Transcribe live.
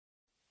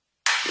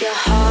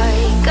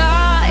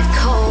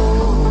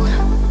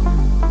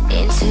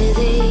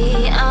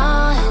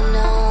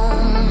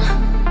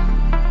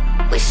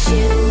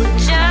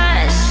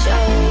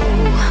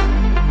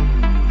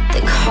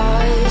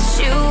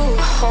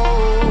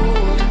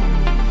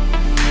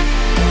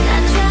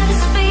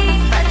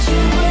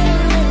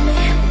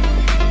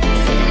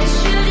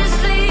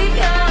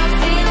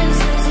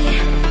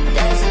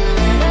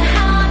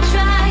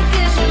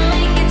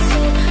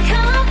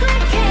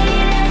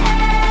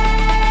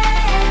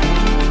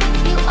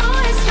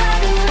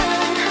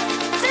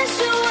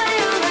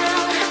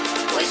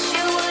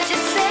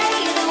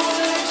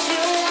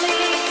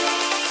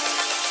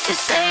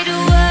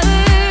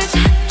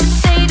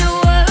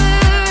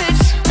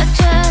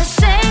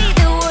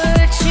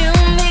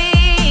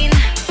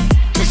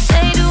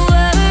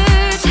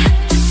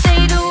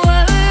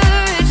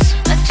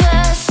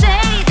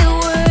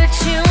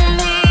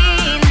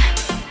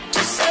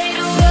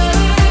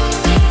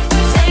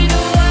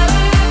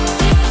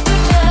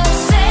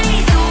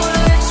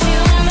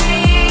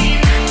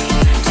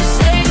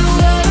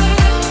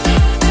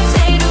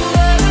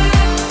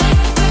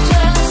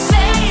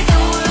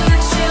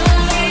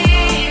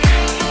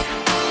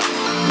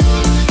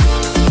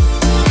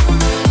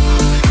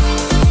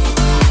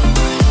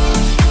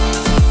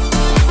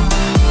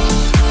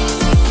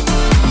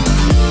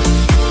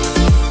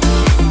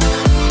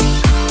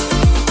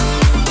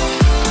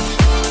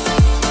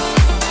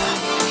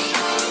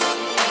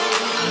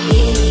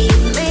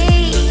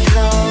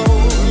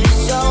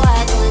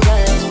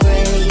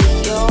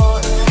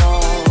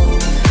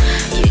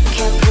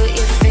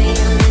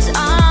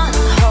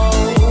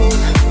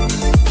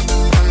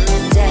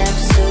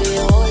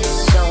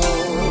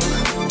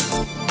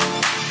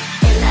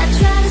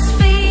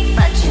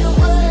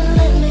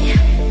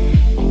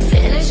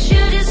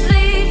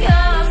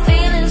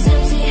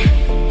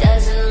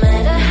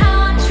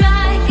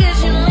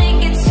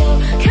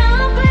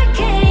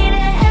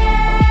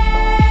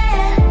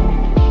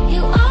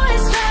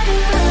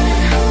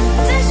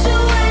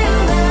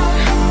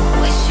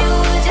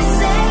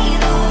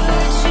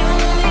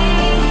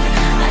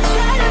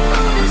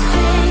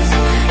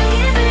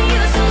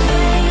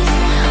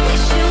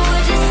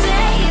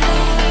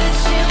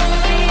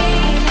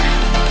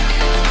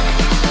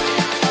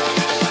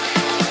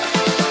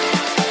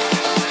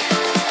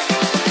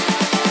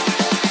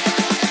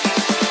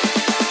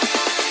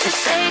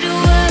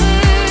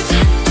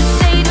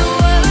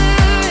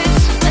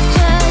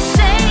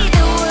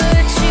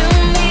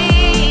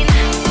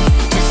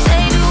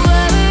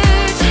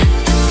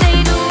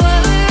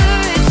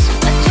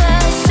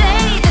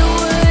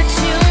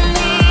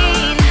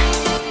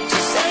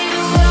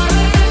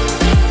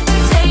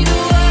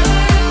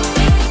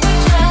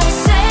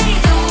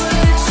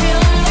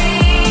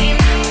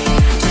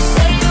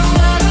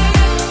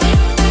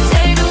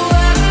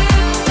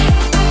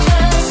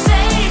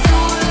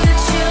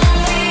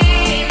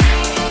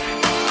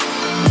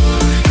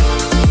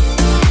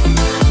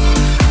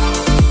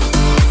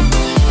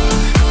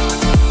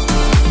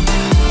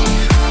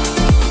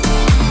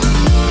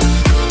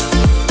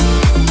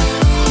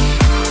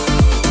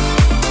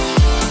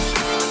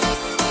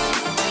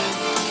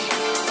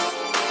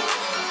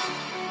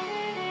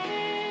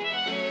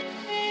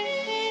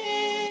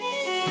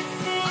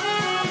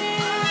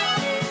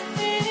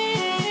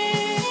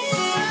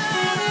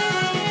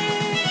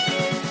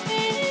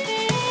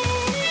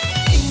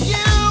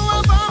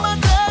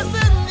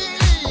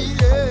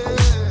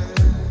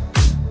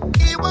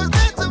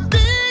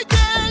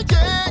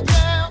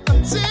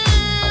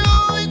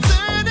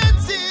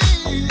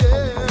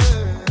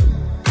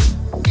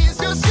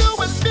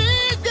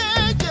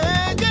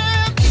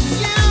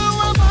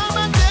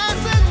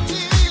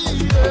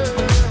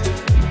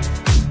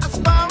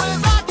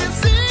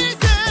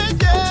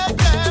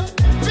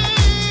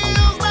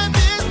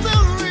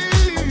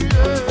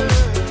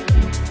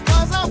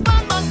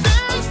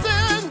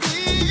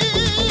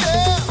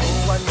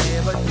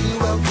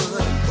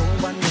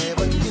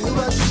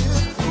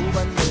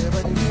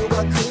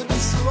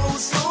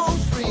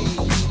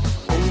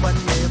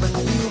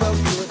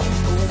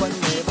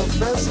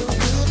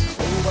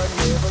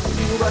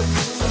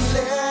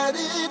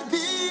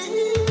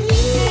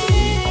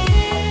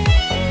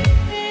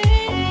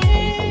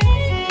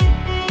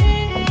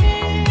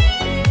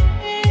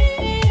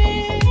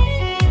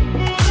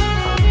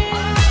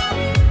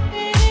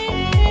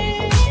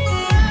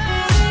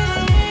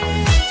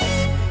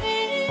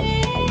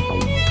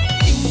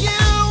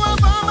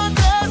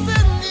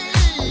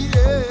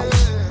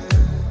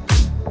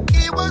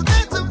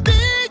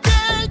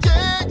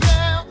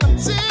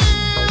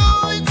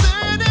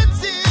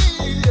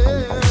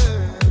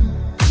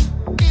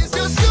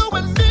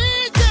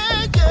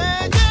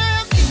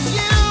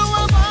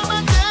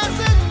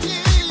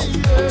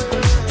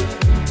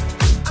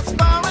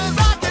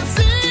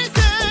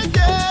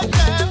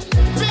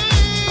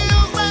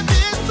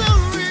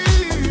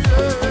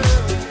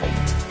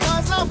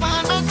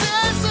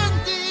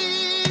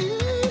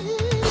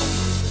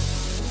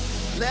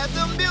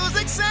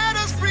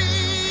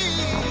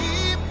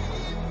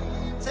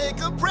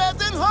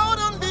breath and hold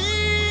on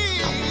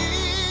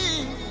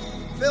me.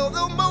 Feel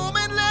the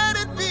moment, let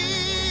it be.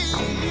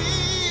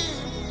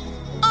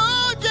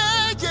 Oh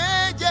yeah,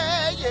 yeah,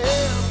 yeah,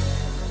 yeah.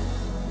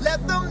 Let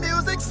the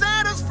music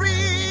set us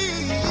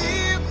free.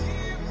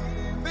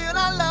 Feel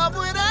our love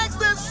with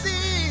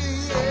ecstasy.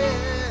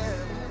 Yeah.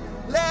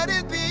 Let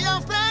it be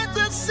our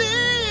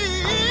fantasy.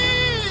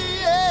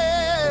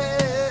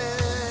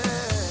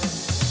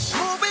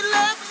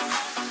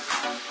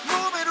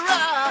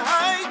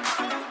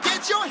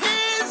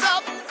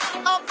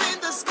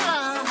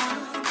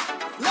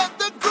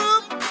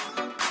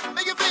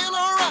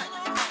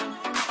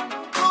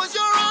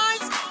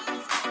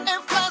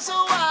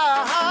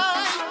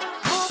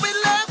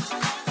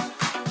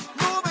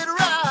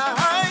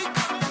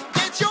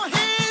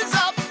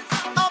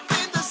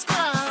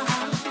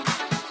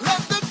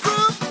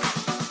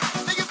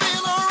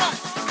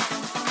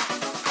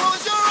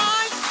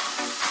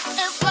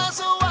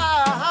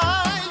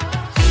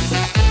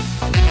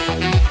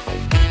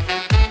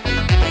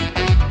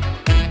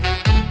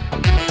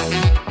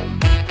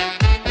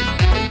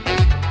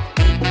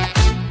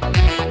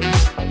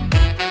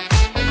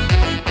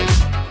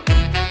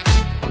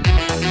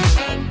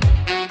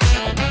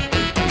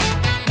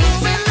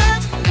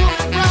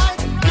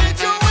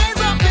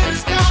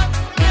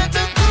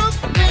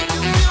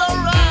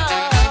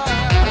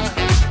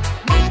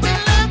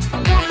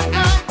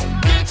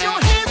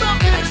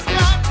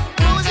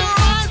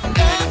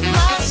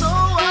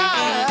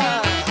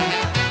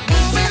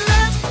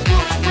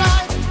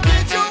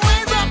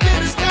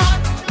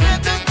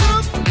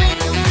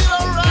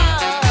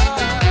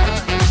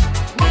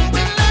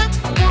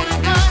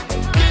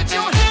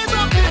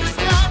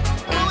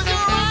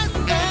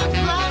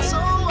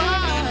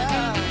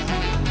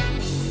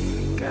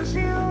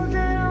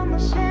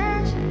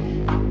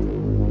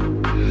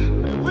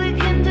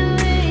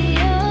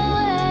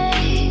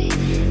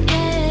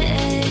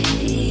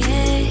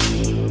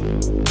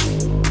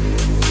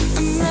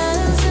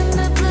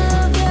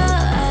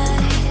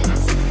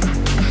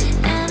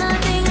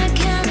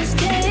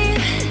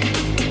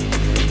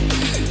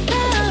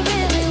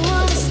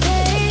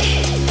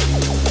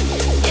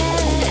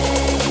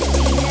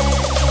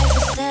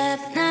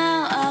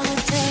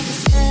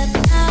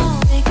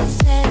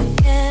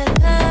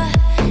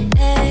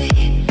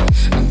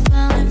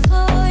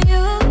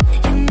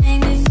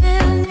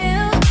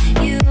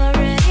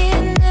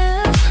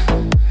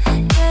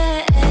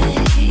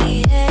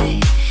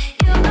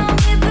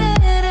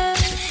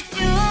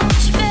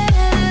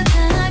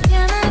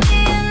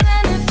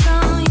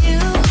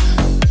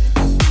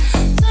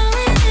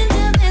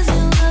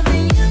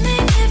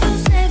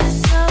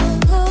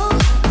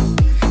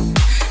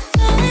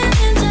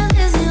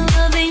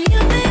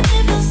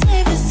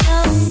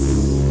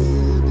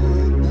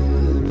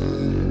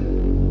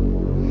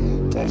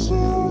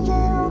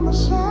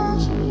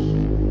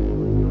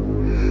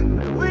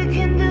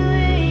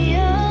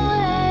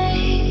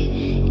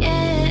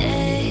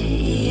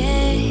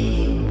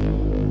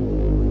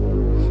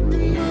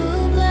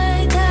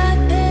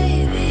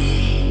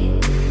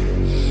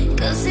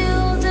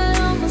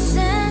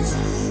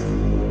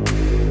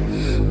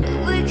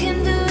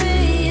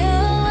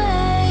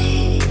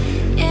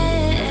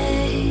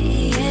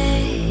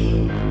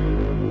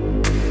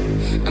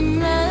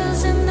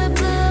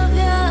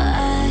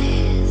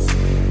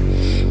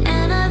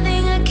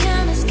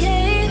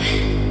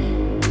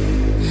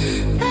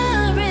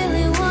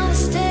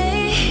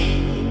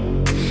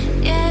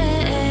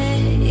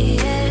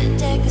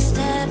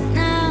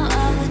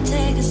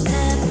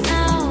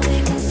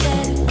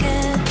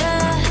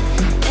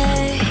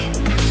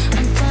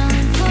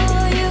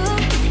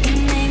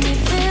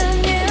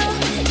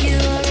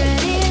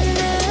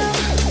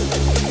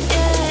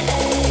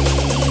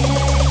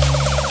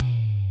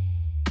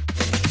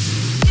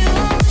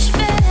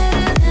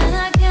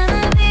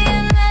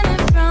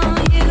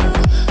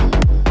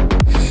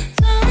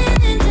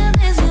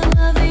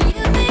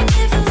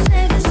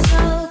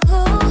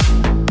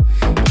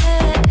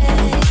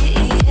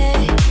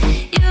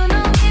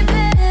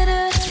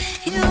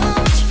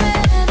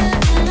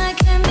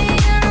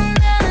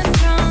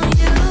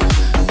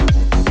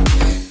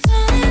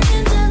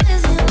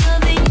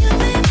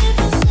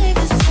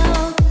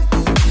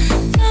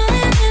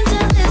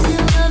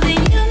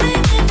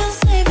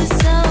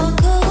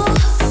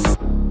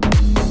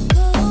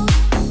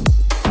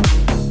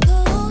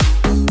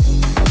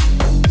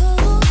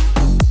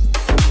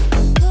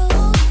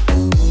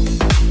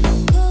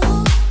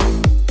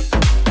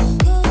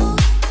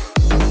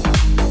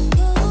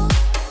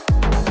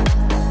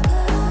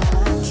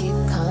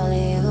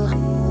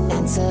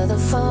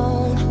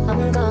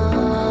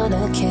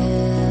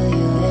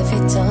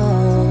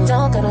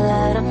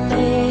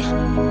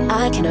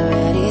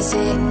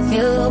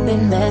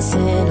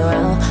 messing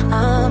around.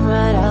 I'm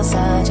right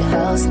outside your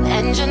house,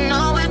 and you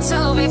know where to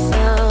be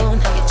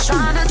found. You're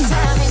trying to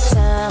tear me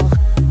down.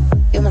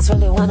 You must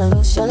really wanna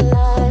lose your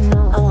life.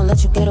 I won't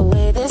let you get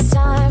away this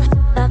time.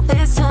 Not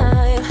this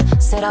time.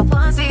 Said I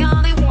was the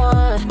only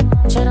one.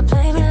 Try to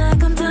play me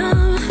like I'm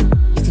dumb.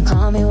 You can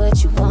call me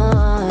what you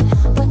want,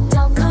 but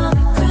don't call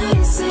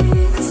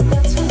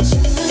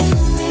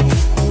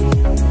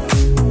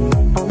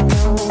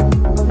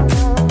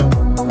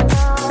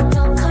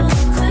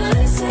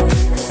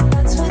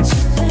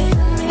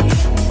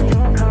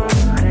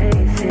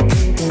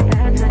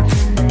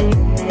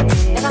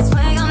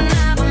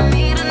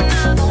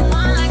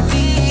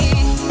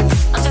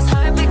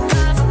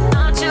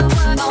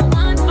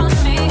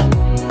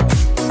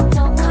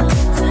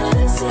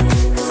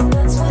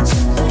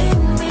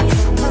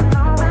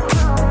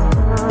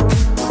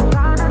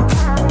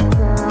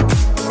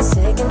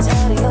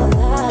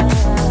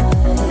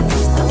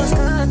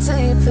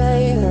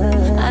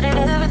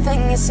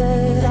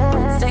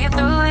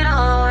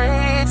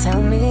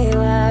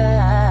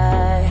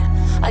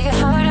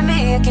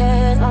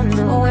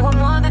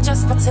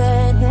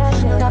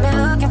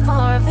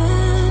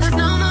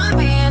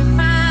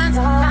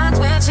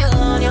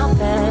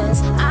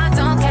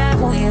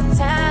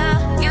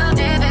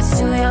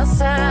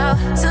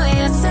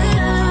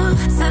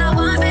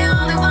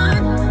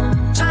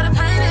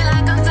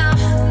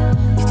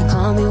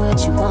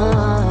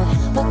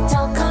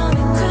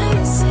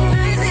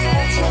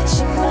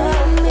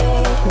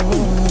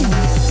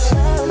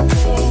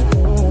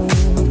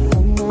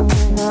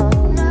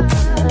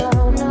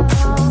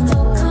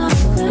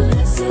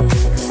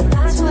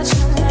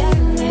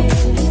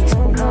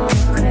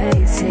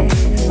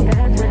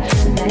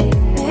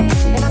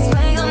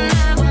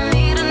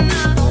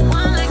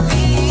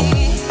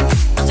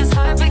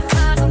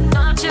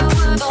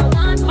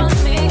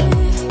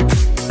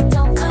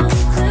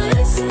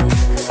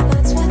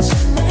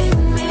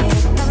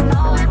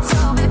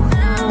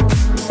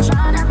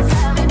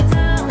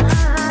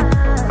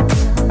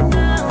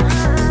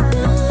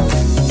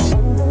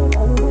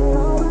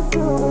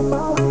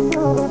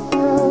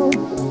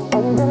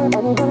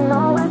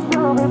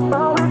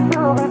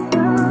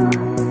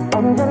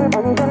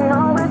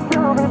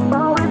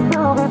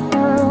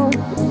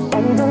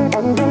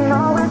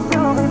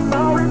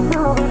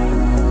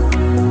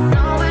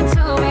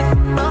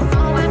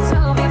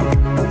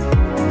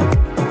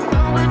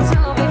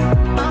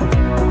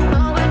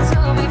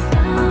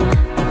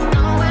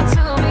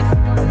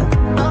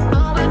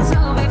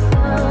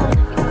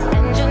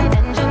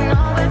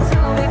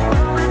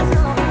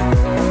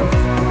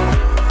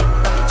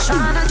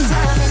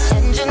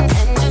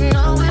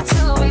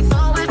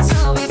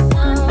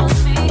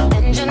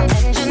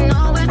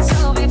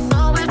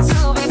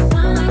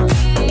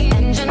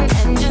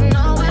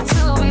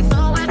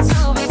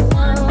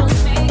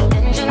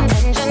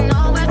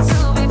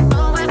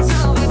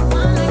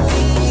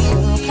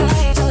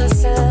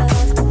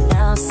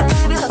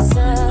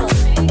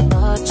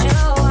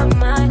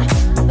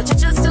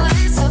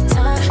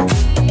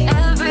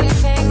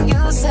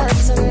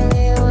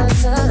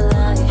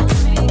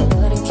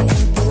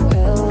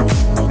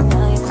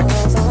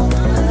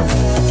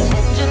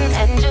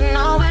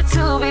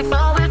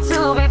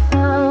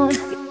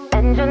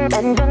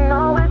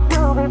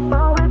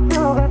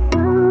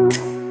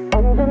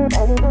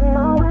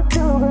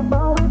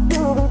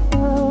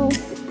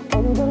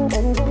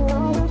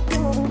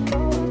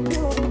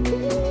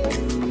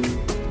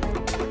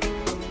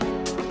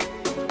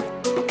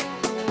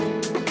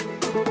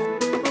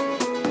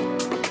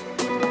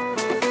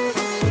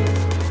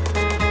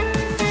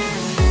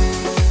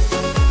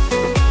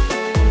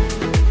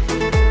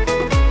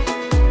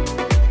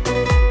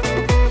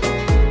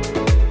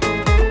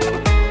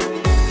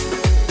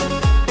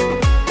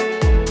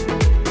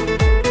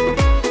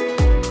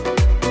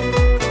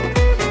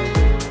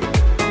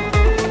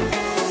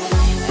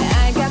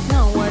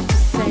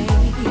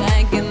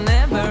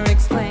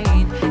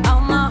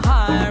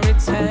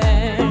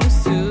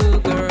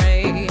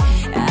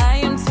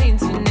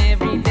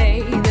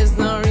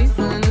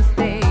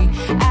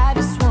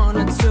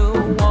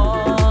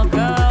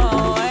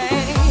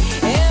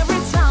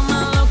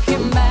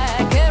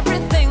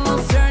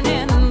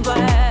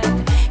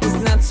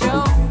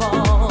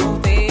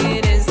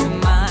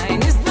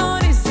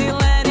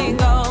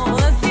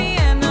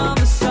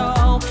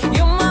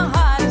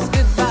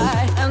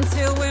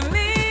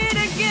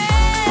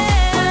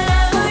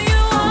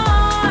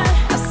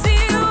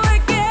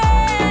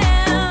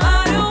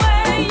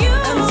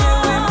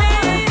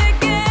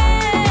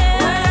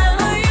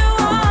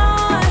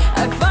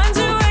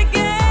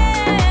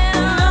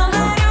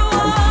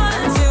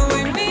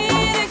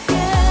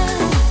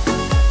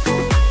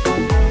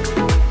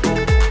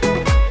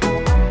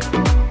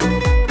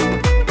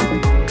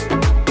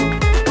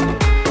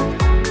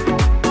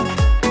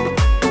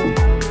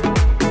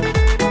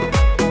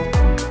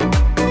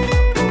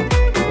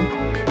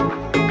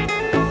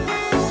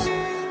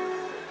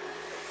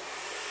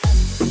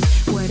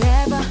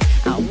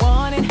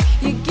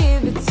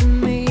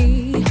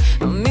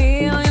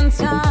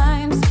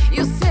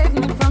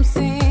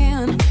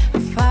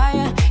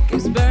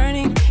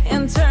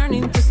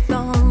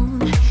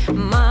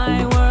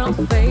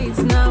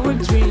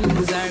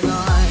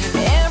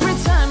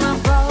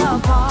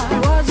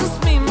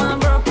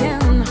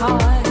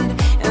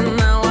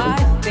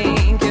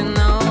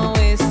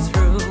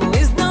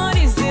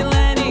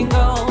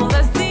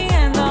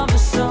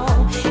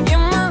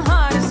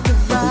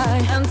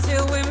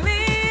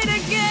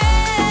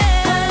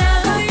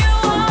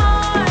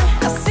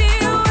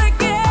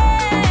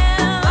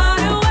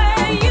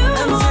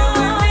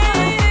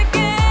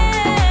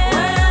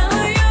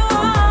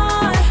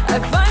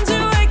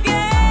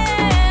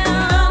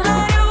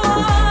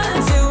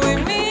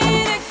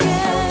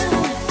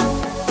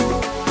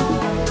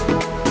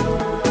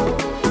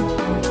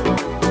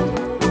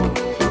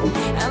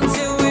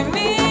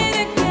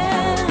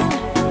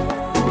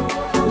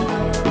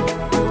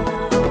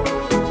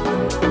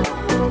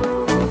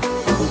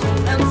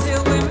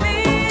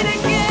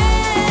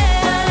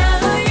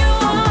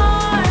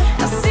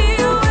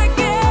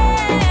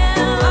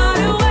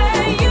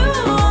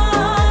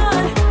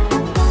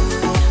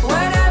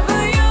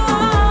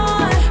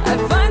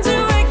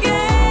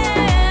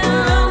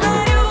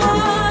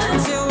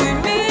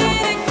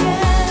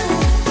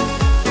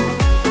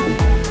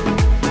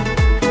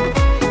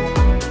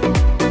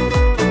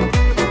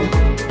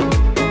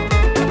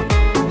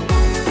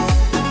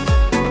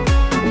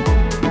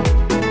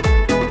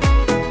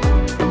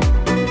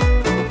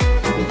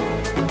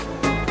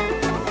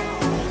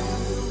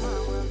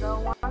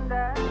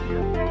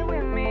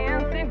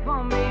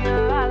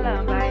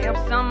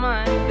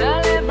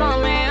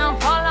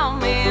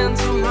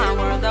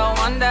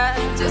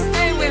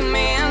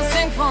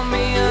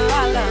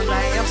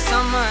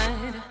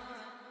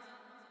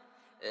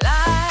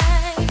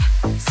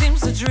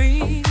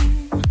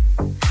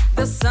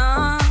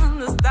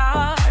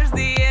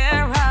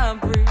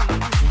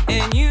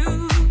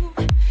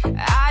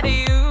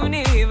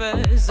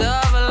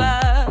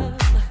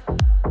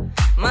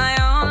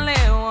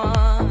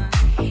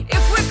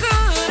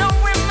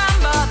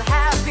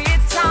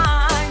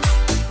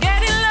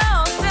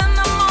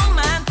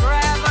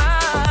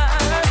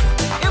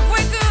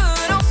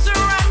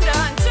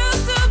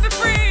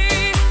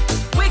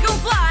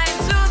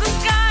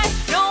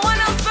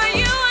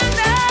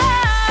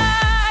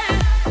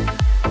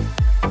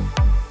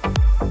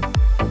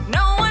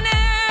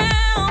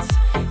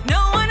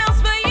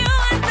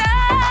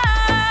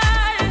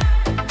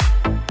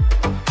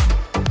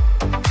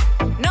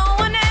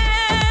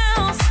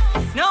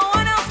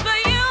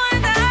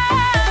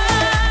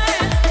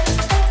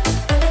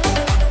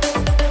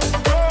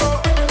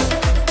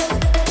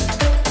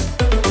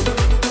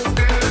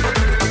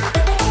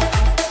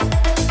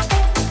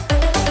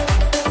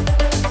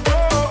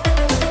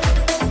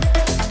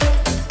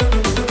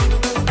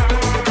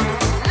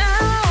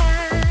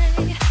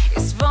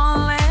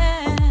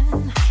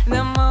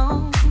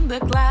the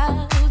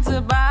clouds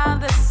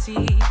above the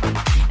sea,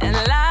 and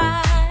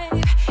life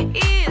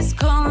is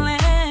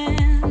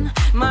calling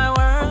my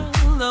world.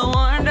 The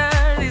wonder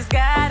is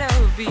gotta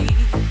be.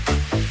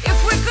 If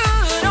we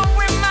could all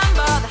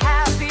remember the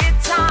happy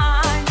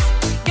times,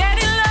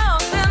 getting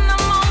lost in the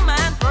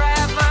moment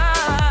forever.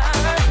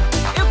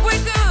 If we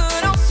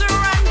could all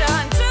surrender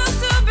and choose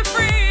to be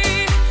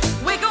free,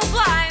 we go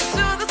fly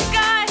into the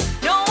sky.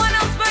 No one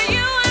else but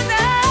you and I.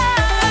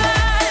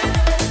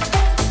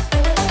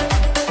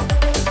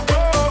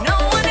 No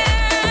one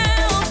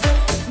else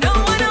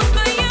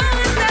but you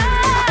and I.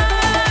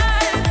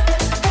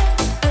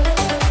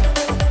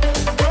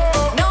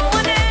 No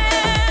one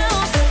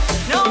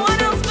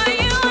else but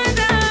you and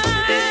I.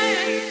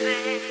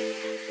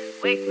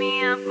 Wake me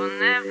up on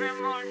every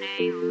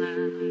morning,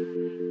 love.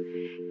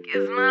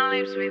 Kiss my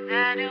lips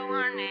without a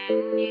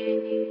warning, yeah.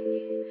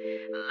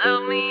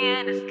 Love me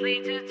and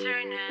sleep to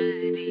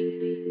eternity.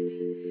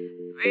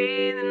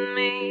 Breathe in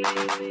me.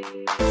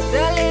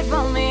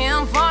 Deliver me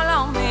and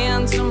follow me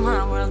into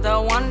my world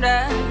of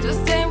wonder.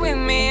 Just stay with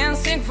me and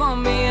sing for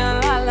me a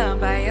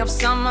lullaby of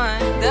summer.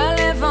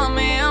 Deliver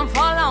me and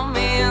follow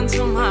me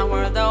into my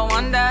world of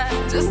wonder.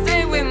 Just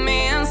stay with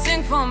me and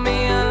sing for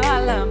me a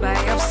lullaby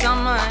of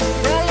summer.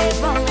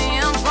 Deliver me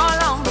and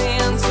follow me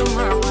into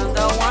my world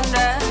of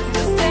wonder.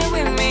 Just stay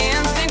with me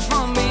and sing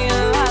for me a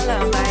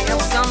lullaby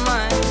of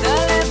summer.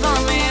 Deliver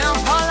me and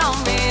follow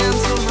me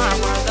into my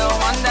world of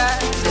wonder.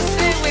 Just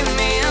stay with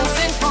me and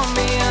sing for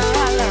me a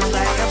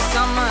lullaby of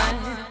summer.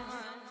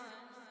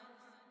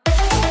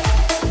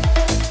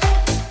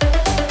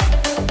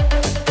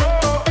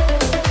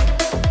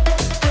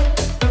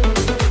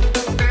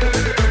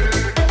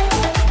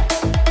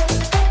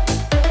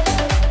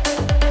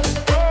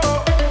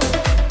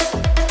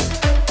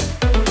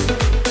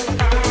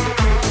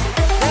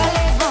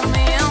 Deliver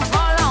me and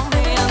follow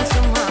me into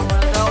my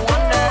world of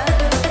wonder.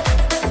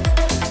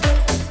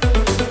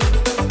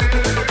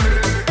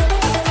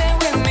 Stay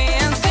with me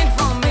and sing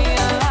for me a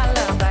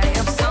lullaby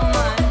of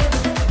summer.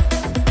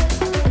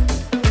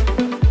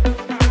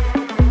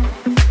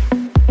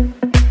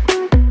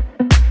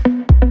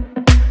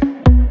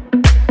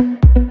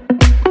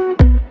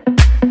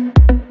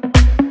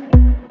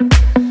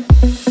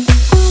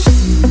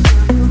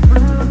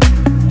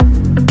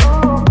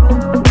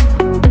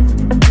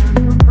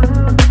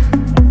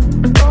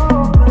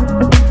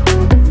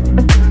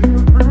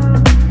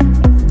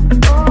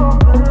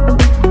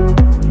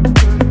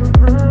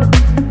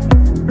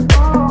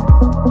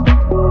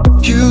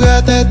 You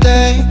got that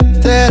thing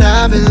that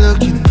I've been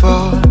looking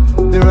for.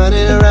 Been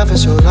running around for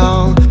so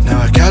long.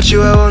 Now I got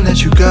you, I won't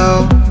let you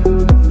go.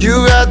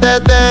 You got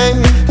that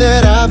thing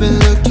that I've been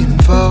looking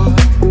for,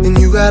 and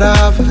you got a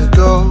heart full of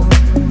gold,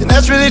 and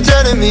that's really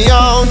turning me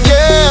on.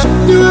 Yeah,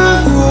 you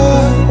are,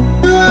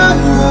 you are,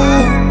 you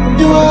are,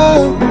 you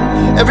are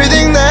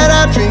everything that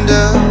I dreamed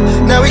of.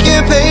 Now we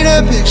can paint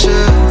a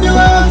picture. You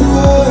are, you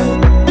are,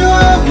 you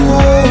are, you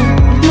are,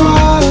 you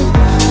are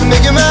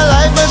making my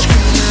life much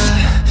greener.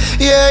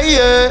 Yeah,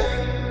 yeah.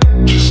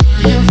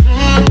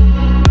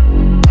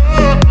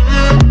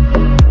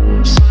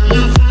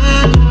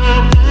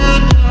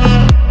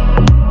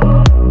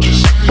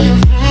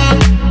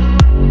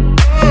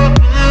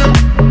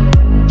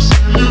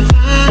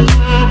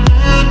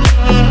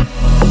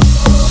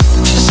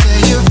 Say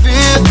you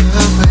feel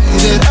the way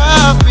that I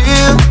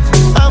feel.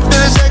 I'm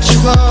feeling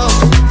sexual,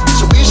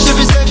 so we should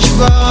be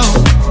sexual.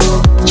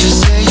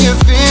 Just say you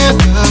feel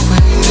the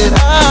way that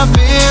I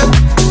feel.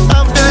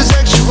 I'm feeling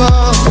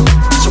sexual,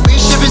 so we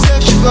should be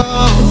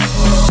sexual.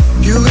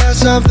 You got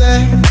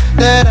something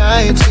that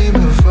I ain't seen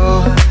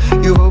before.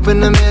 You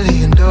opened a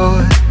million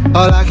doors.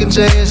 All I can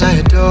say is I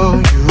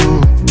adore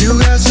you. You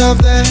got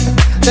something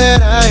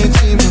that I ain't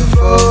seen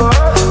before.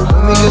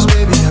 Hold me 'cause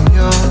baby I'm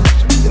yours,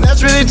 and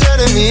that's really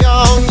turning me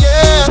on.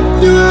 Yeah,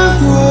 you are,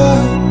 you are,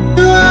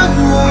 you are,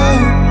 you are,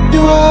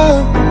 you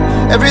are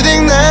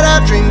everything that I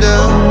dreamed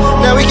of.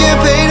 Now we can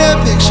paint a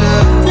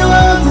picture. You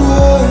are, you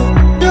are,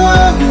 you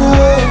are, you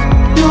are,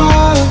 you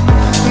are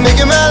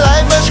making my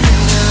life much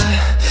greener.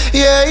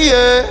 Yeah,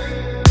 yeah.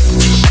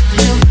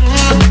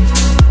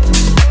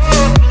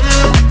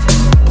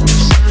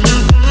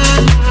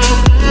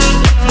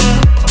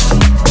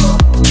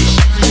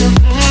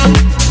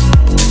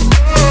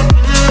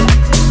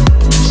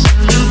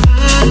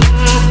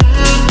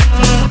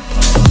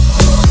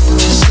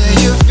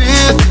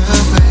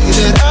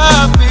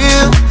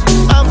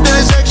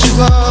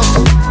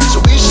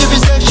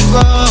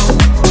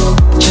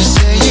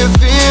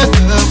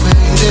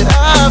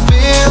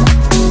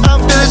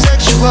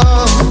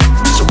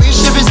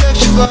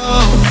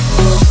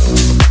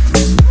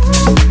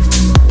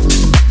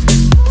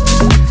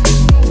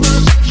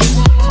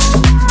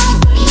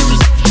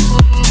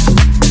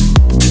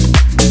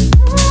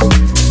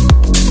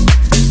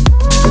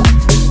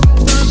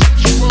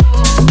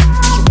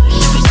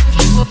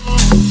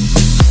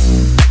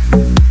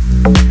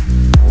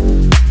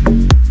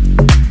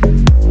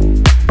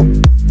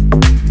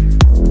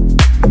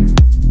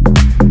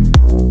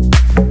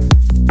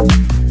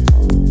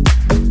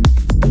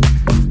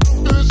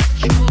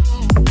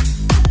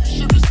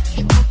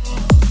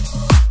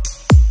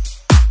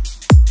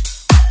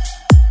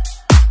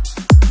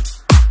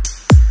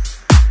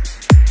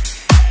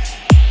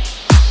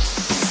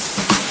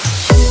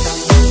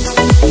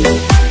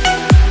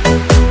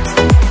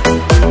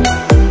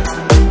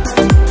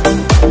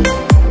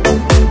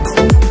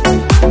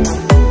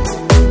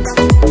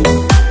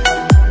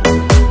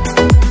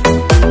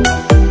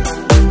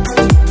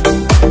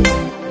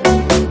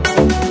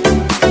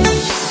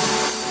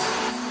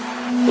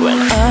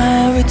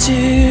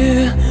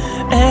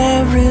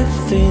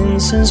 everything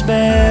seems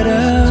better.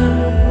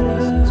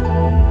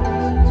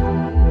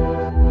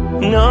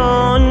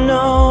 No,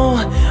 no,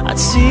 I'd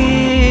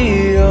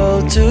see you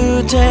all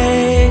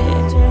today.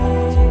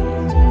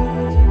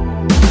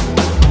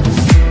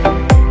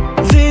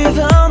 We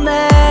were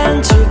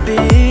meant to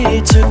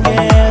be together.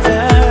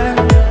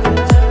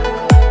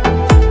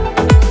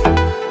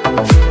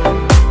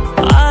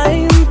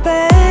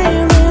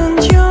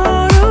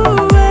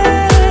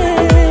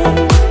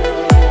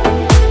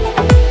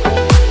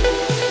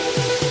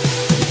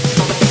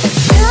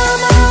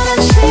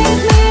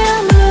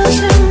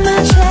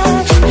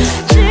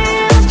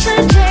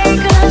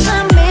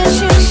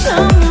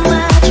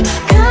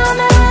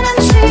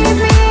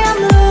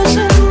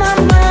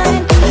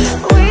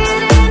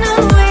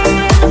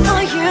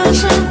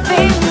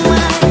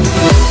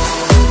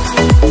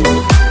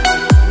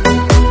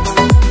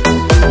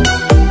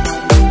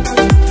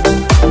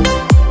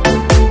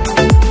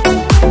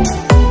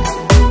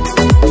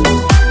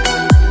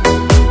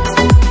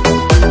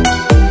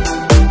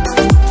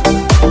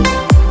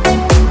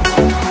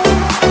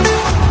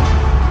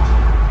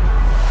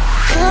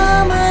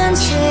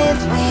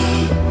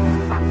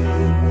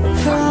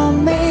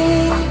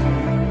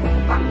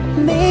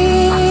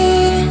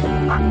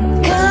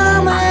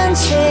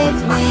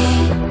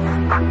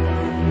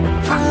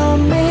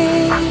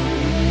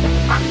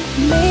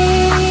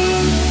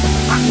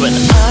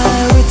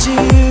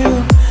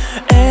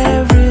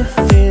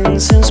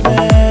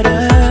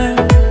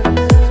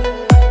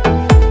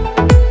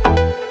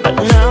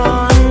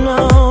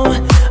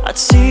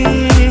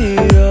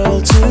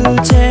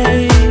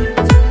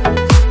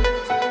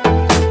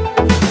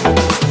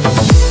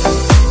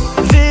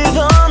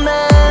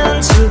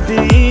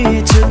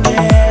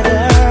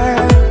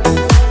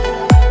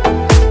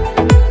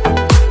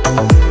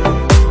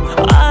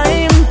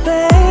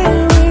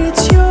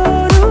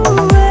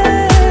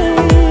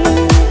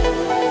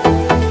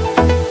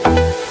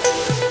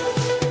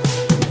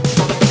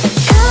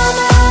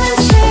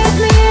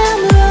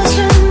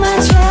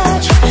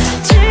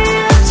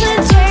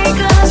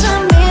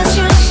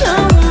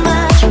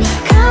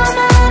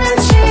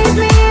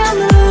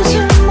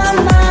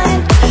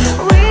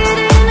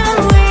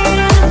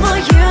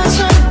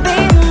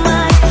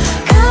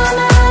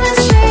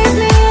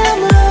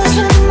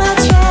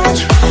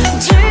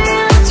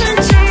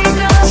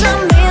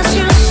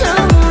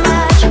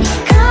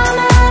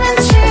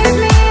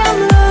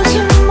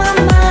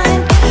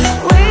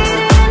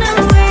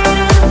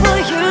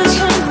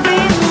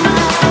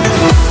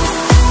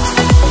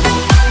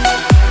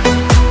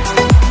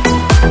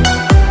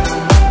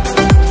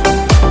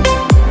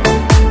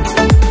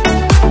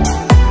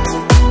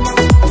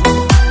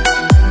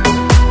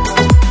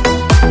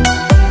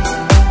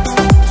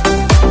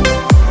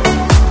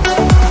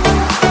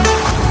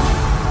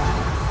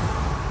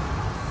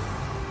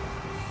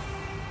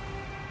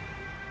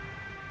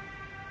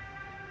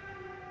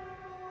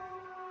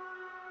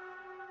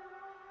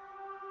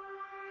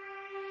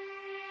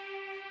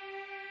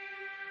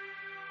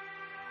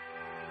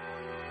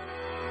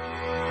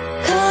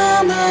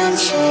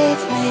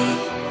 Save me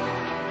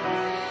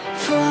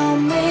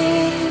from me.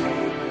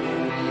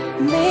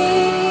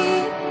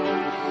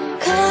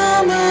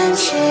 Come and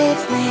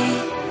save me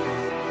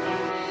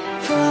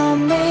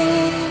from me.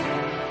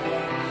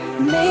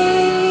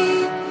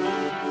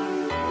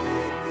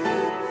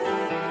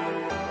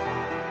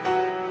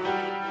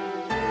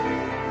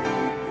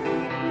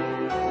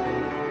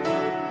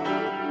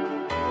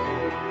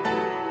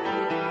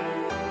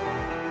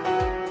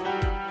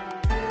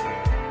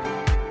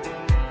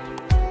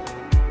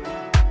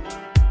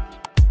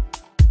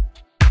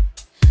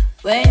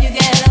 When you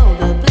get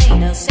older,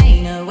 plainer,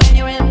 saner, when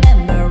you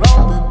remember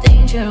all the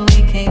danger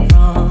we came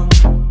from.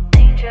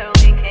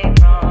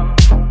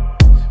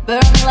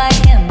 Burning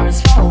like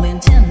embers, falling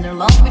tender,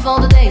 long before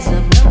the days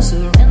of no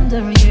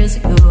surrender years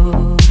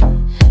ago.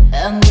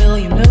 And will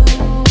you know,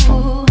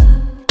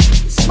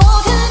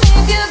 smoking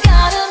if you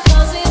got 'em,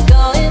 'cause it's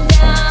going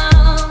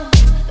down.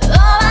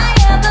 All I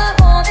ever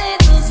wanted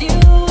was you.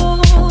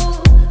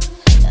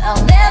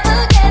 I'll never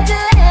get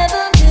to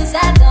heaven 'cause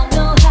I don't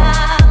know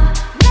how.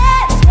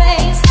 Let's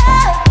raise a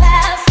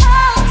glass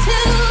all to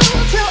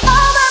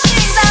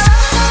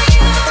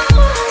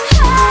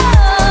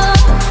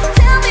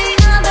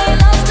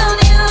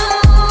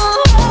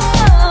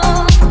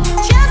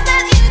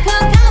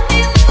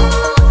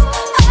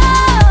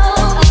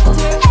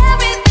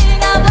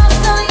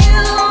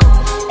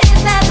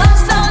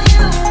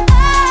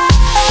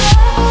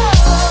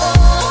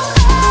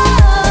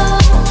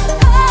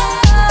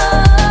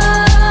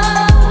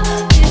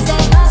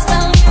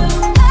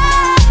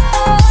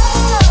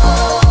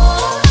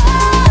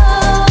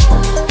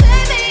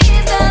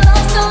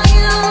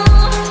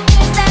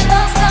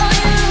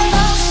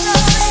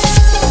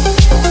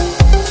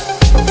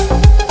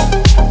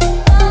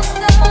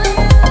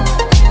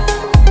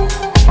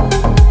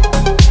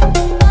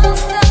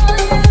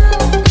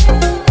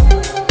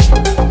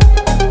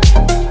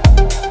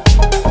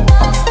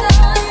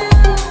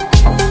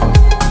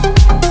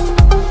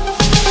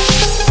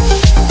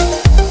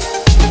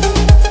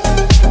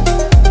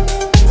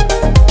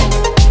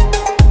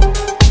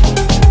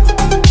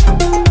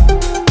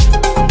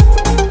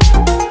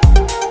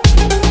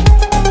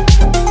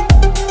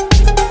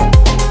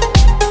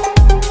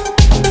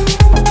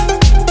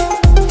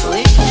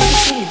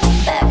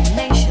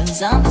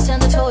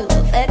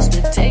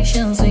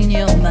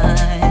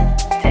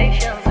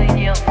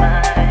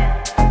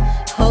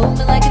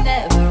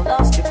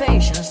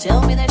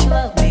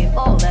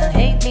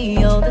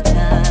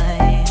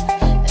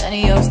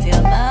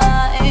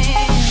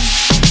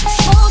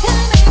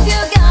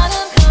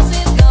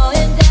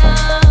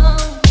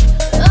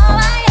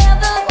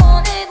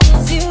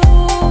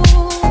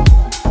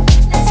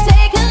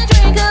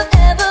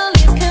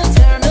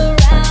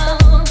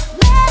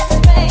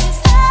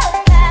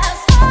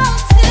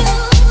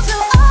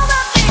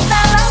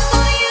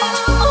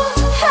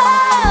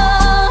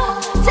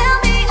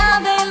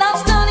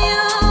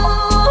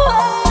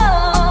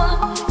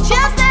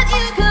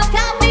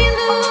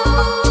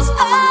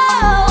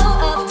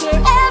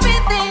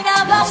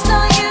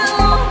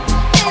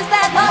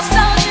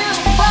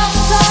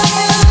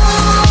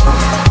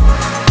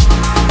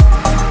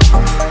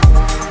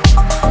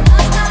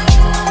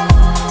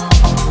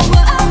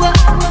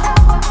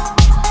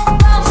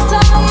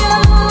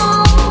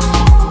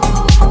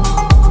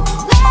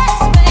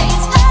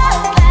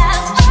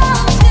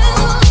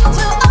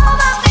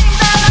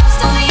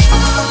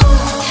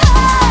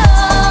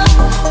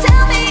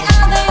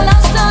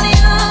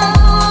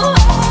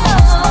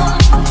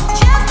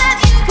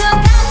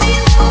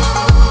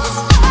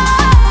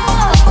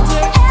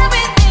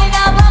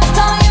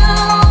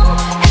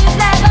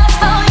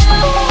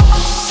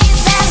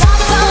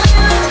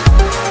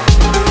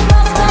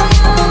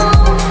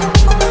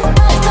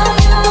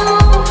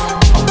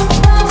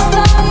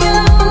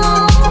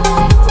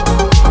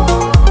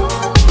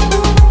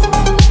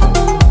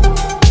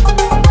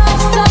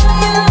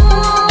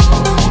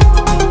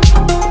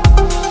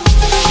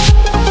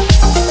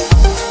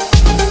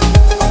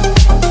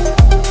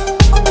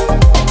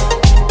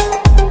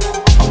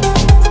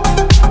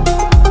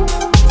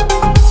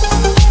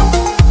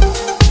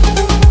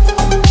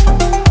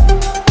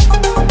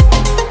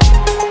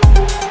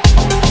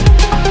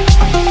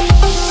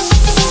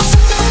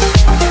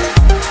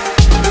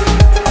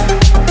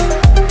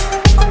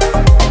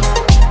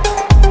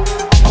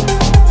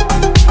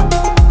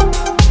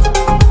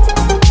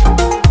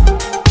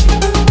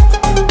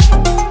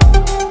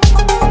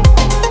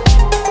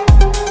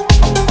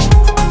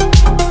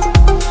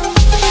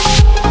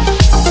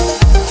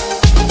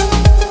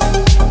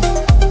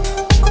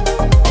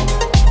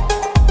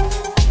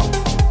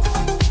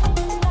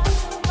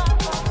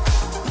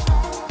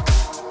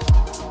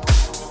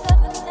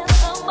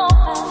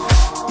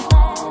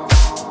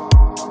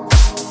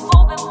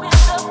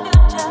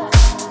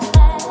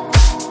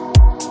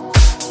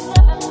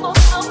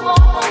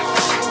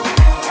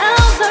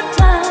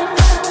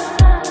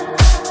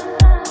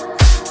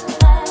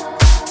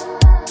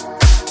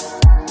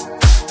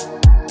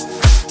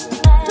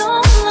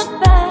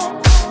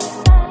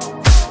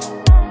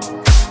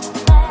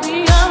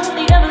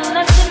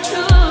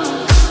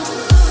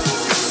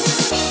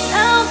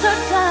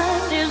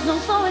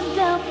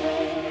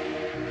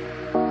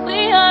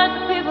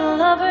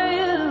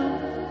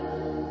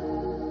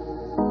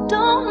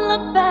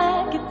look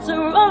back, it's a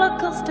roller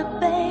coaster,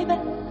 baby.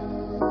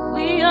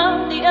 We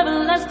are the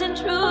everlasting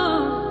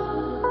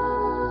truth.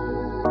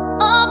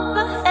 Up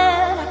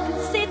ahead, I can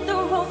see the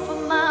road for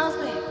miles,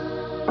 baby.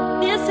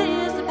 This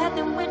is the path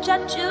in which I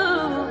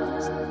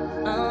choose.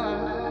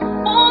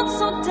 Won't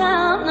slow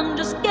down, I'm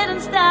just getting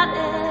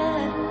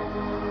started.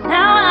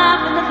 Now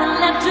I've nothing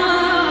left to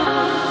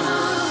lose.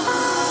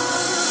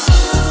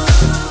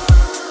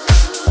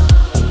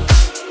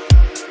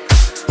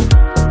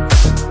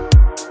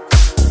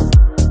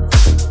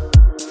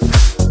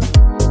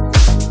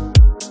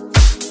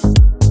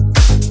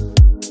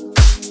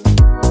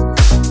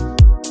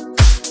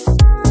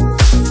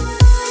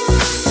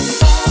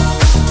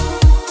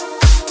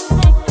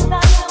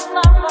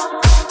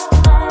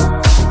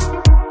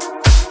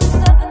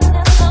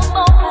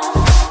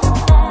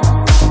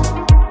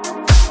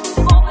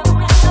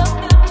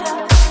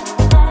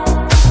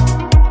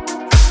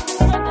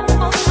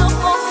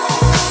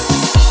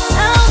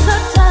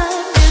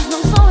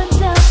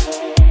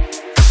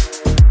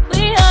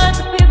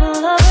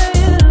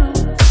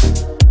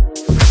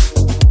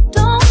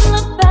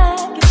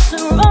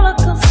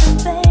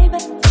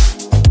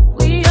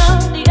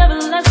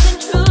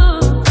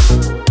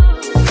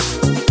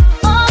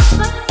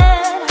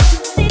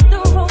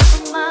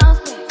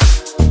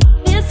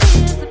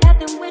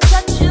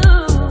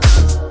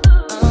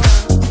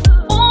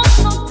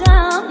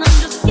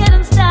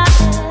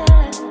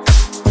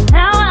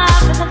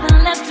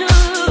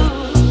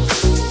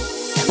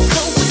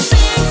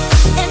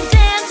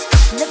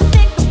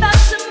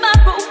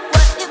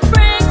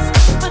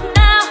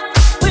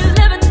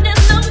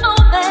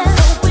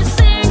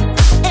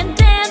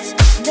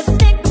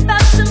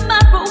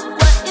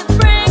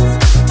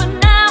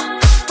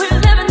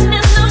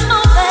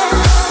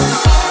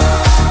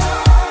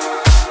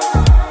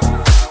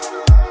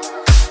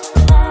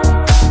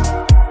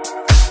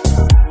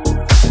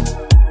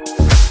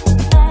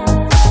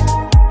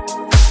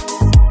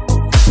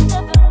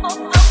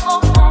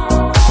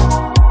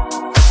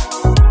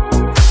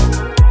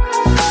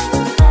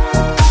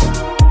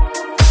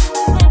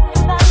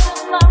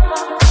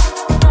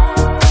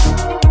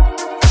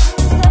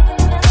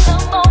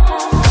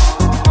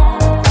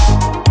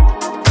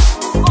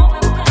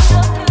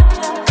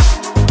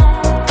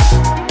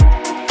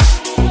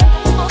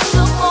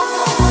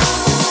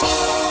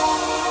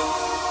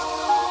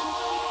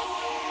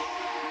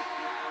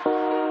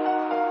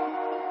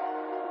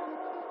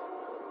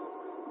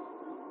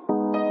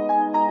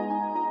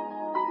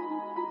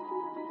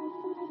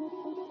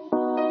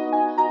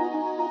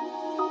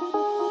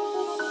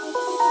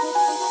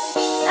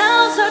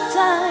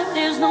 Time,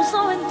 there's no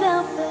slowing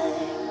down,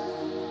 babe.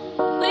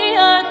 We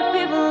are the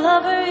people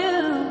over you.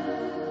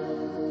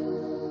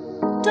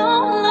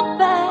 Don't look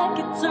back,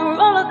 it's a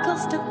roller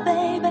coaster,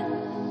 baby.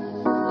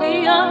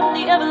 We are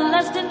the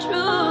everlasting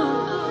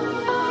truth.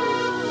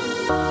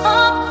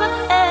 Up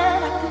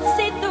ahead, I can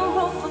see the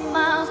road for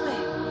miles,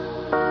 babe.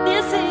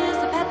 This is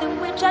the path in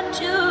which I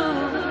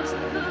choose.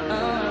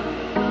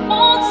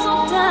 Won't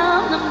slow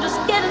down, I'm just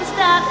getting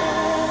started.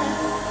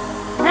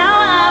 Now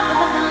I've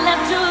nothing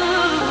left to lose.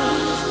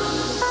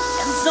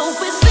 So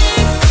we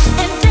sing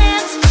and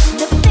dance,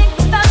 never think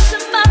about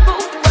tomorrow,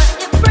 what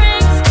it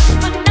brings.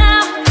 But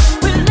now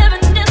we're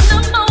living in the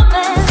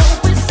moment. So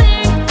we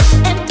sing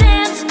and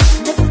dance,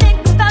 never think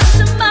about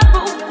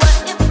tomorrow, what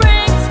it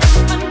brings.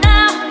 But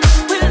now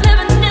we're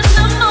living in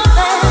the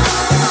moment.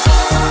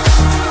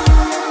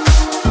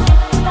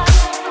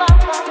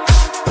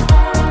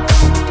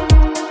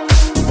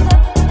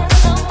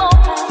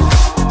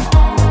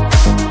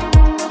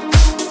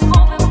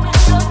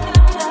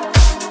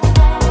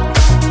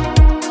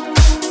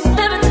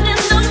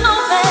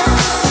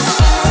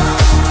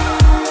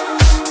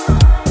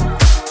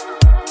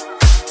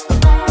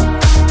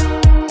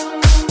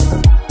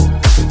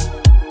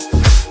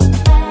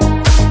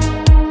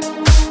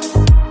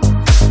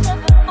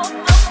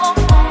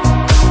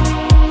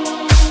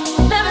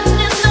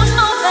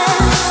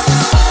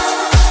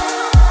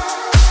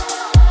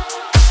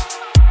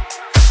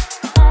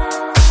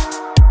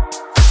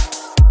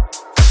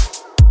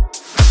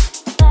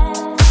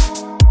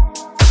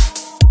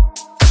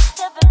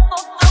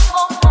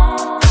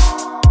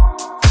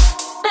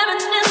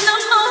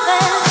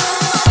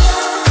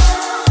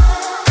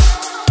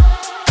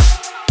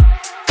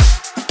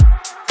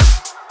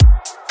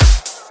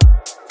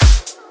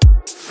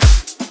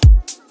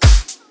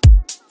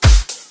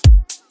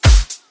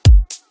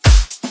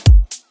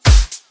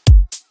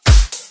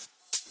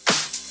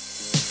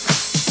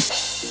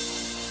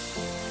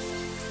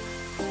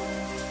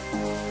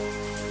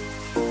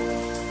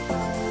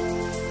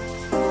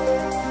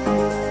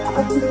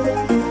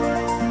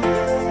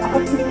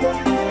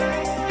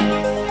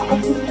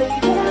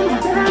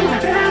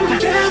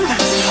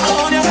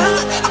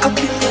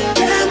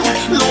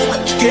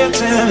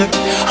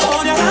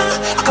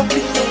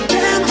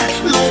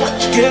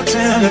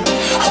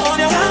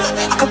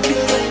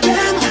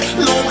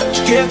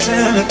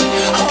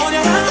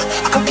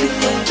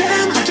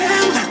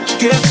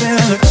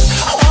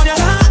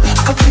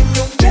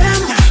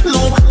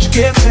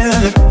 Get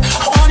in it.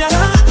 On your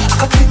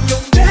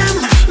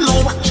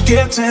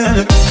getting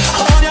it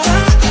on your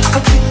mind.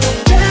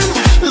 Damn,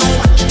 know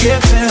what you're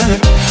getting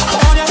it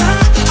on your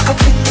mind.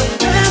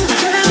 Damn,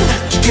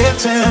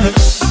 getting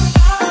it.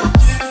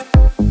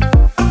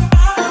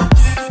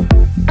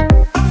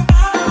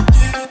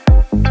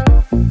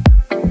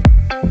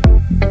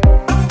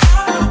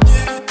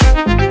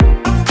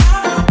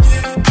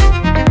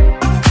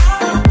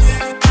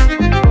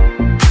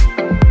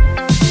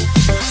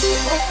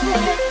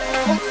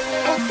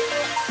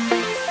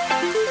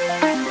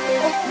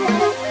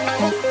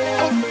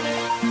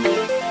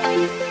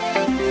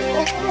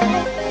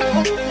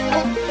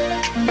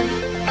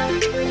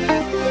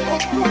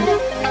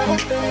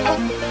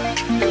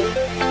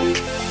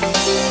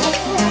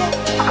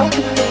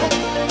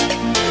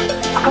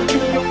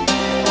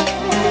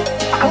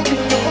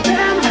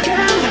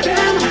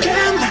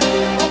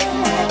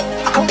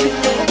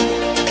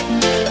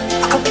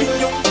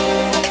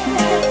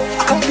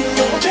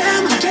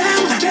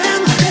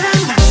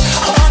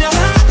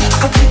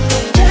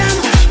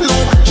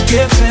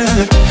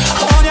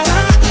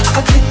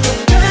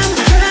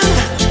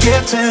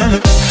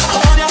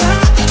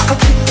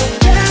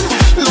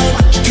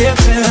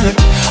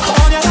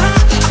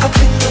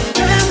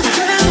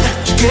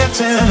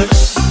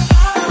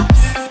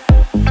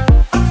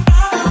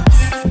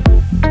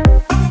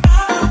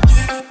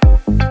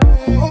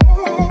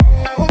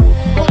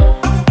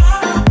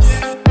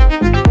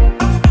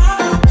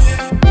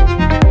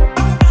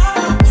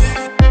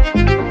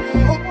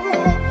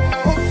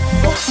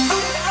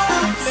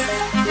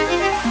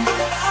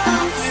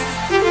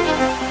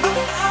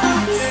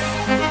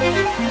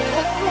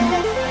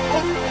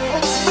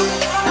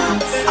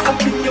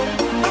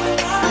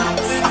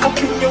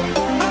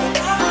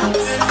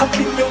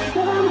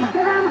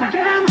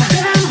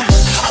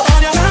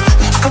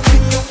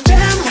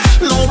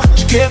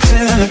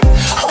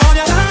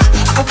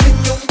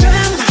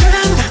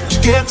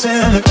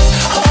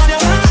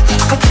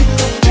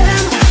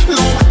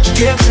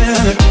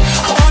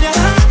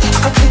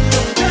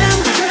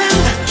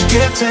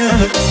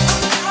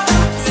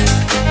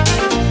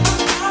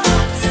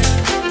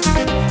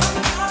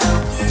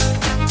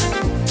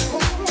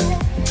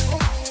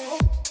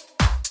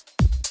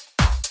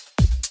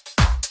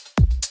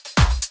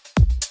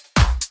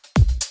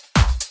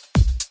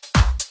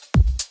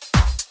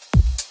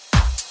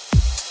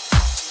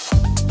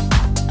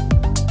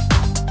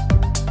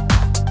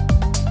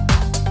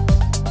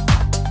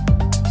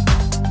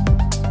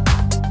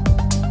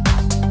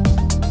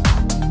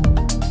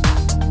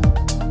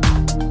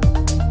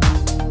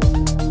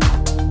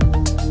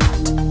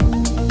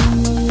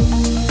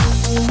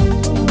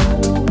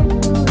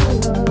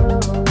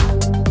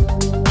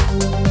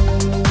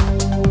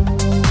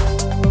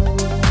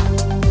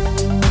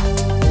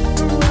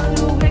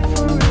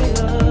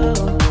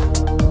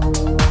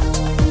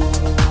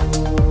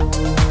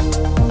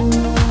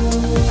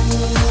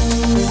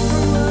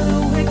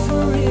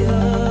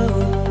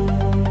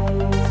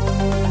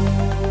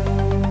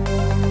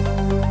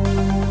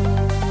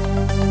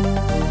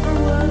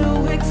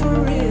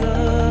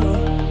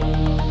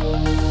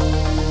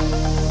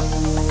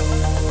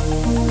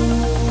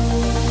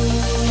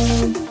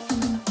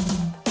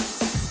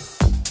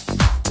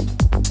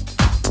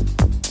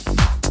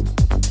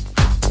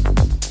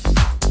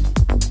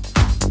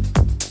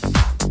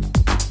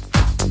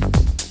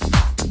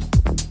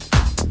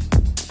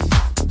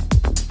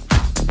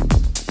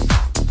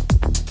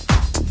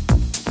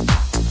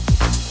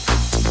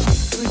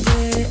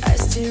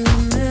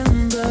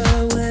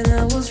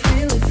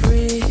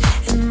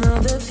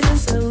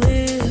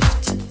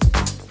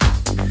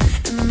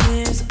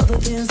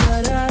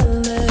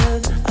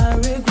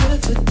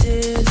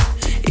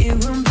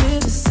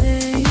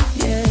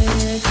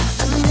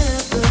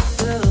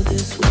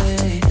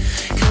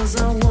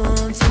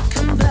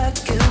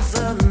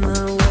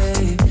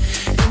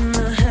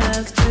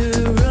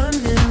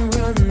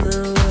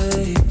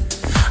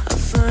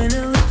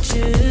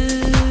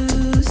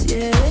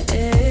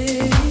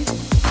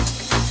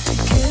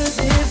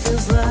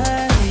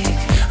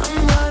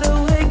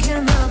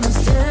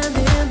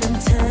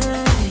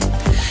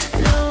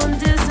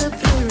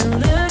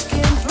 Look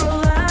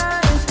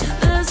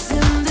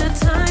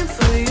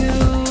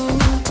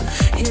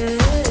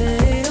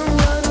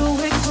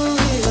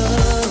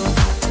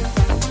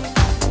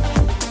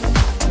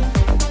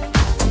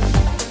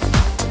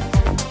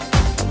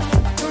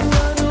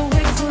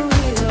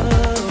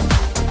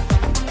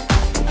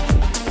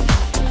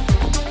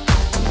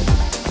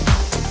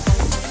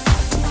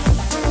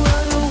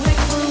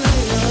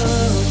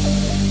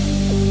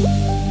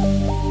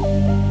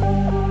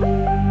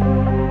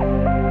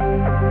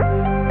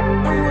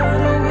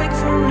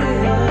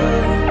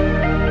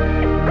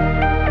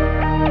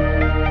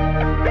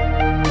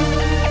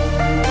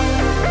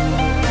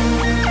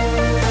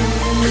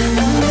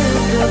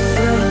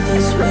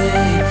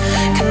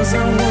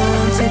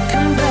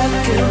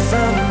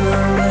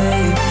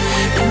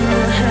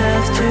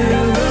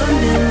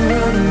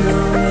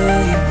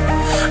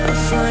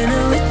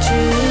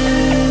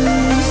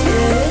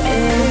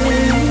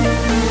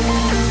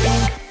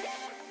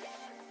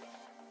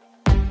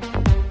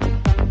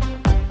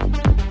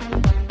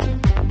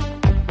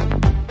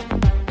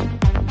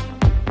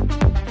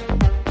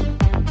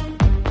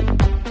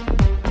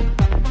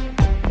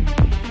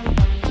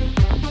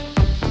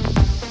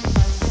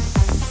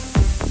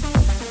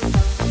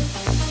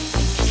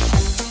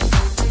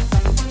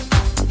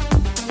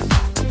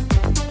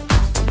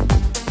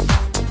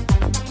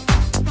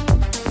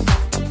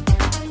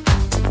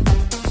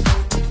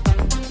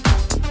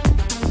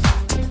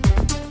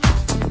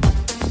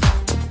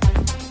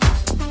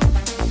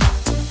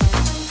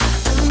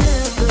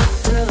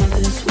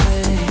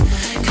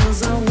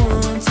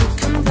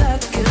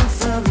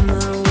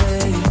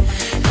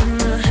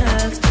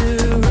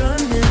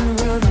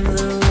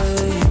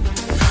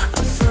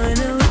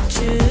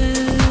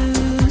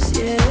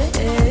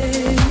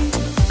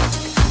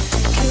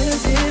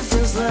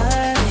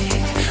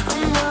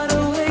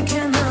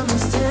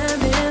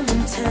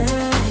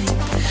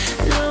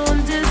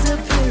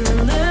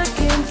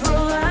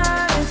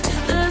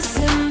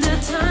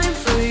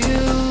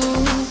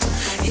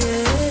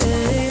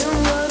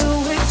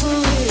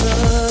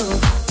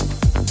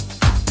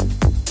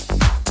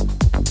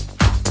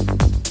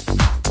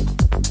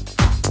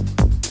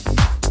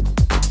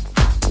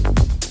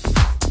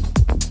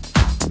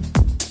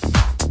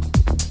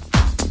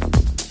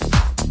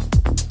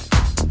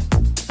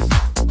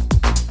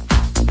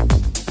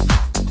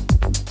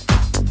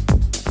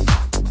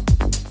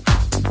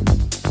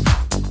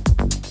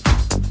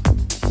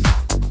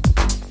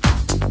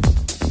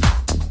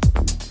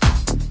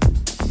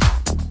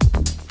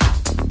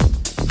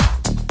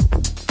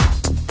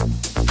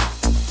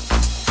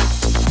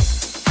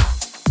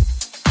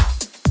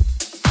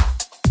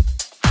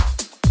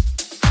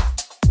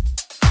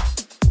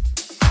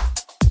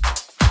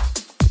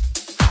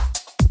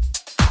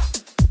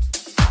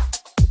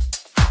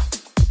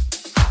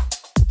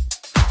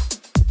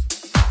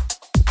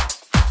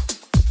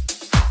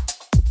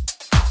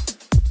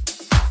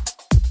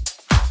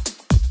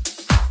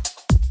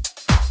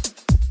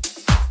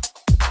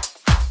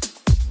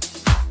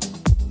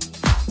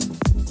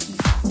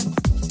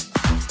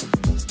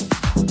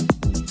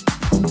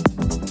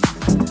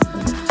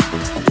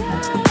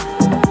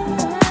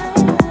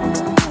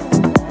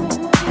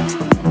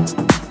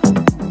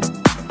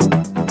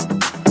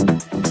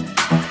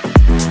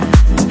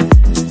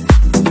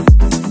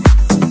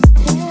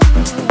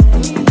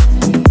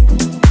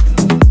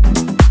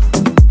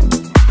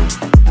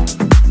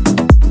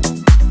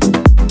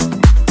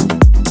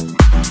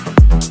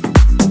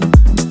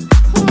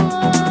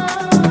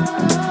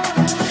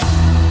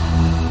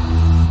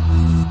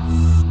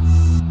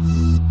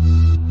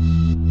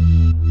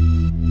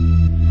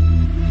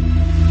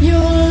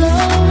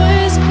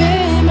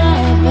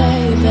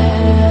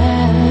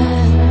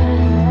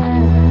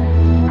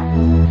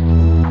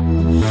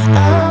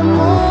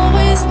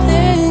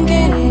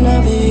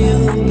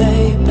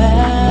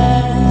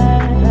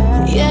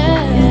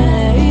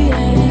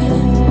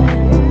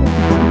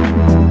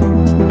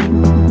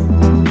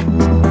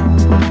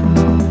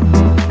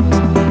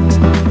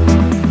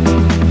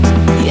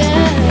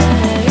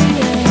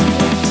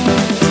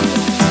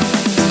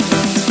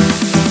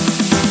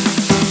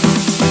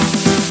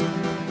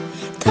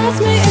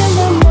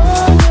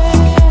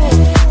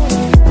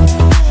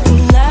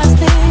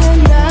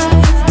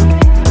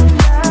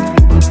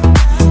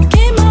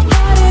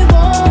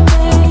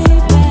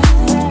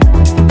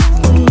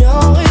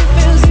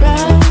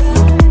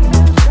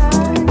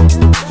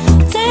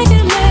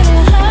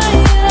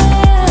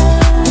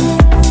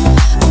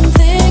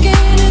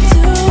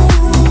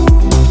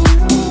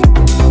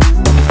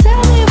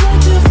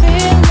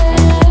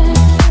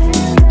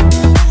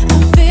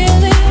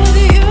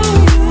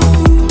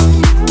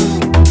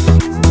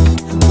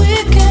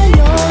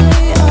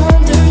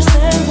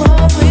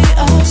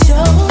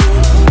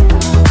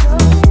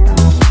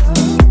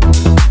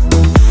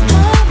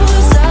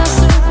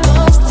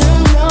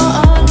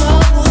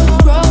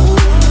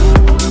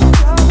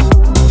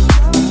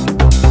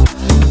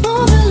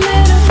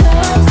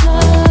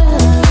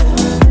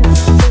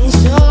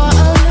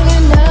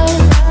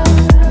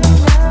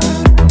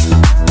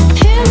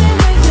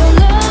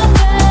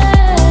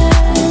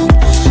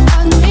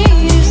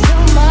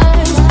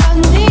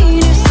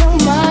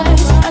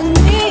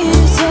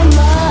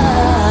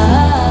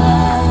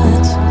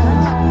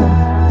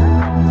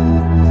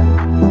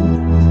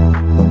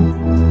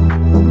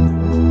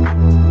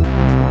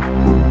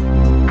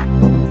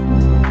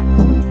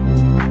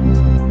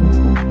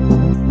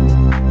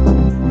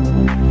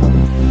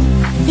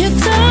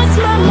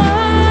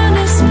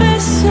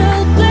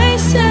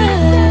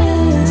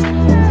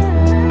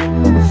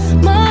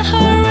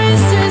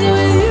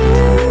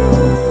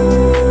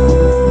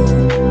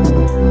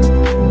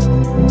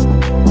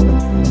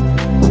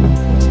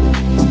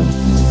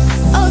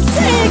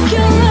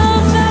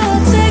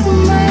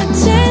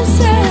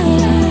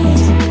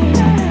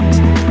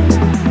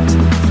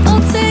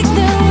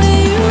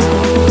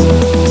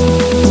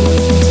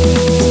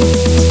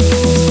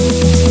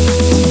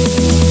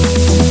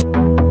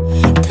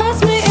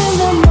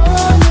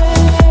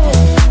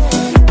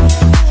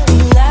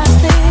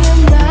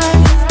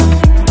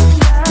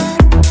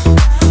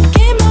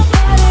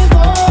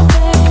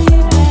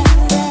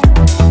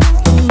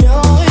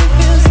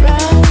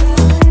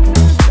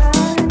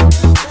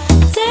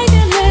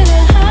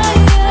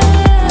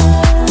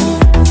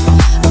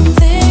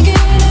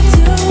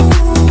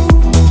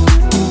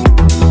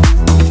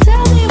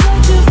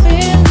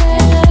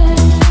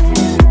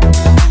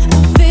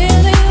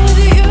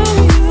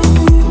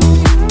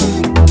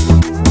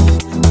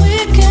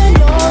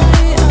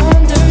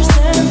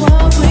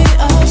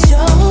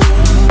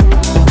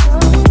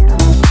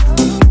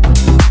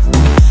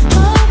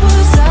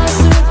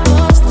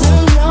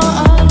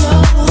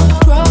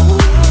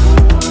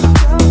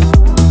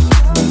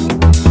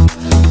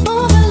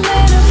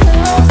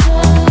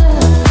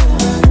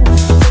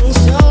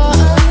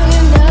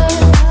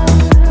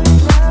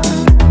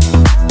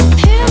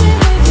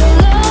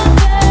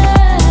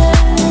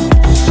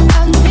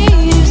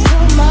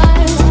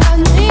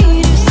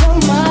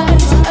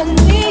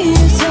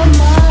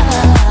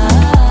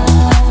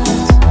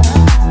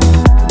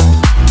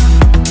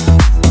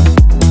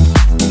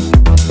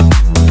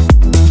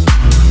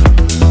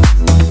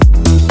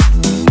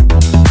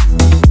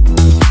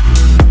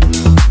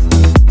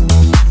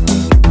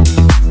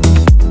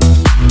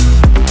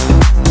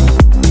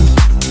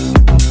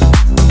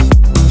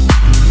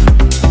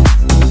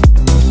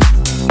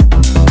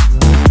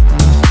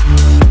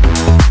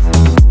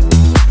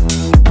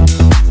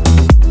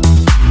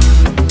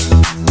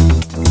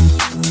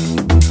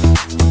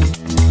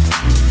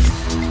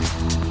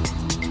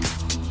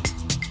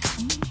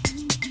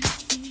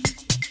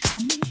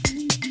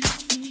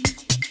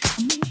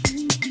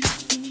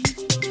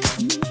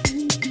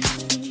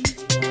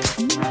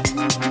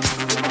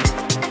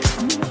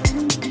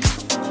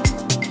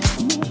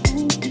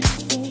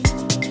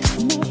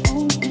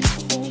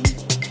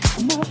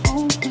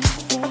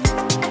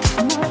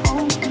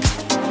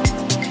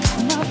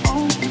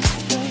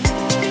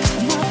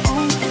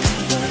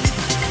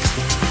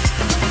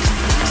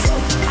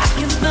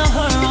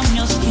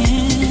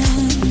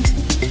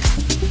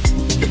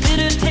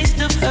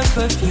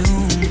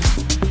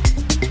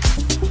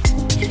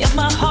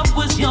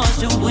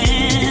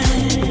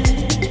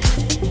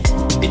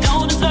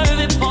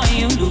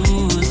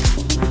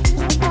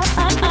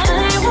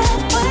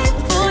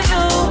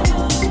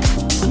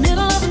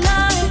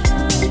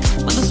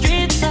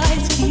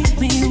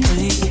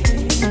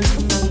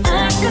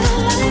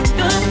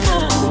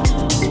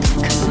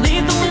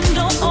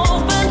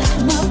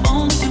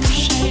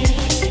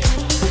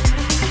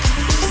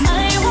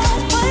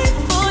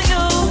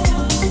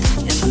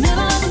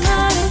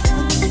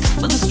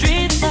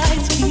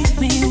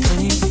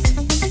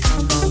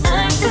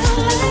I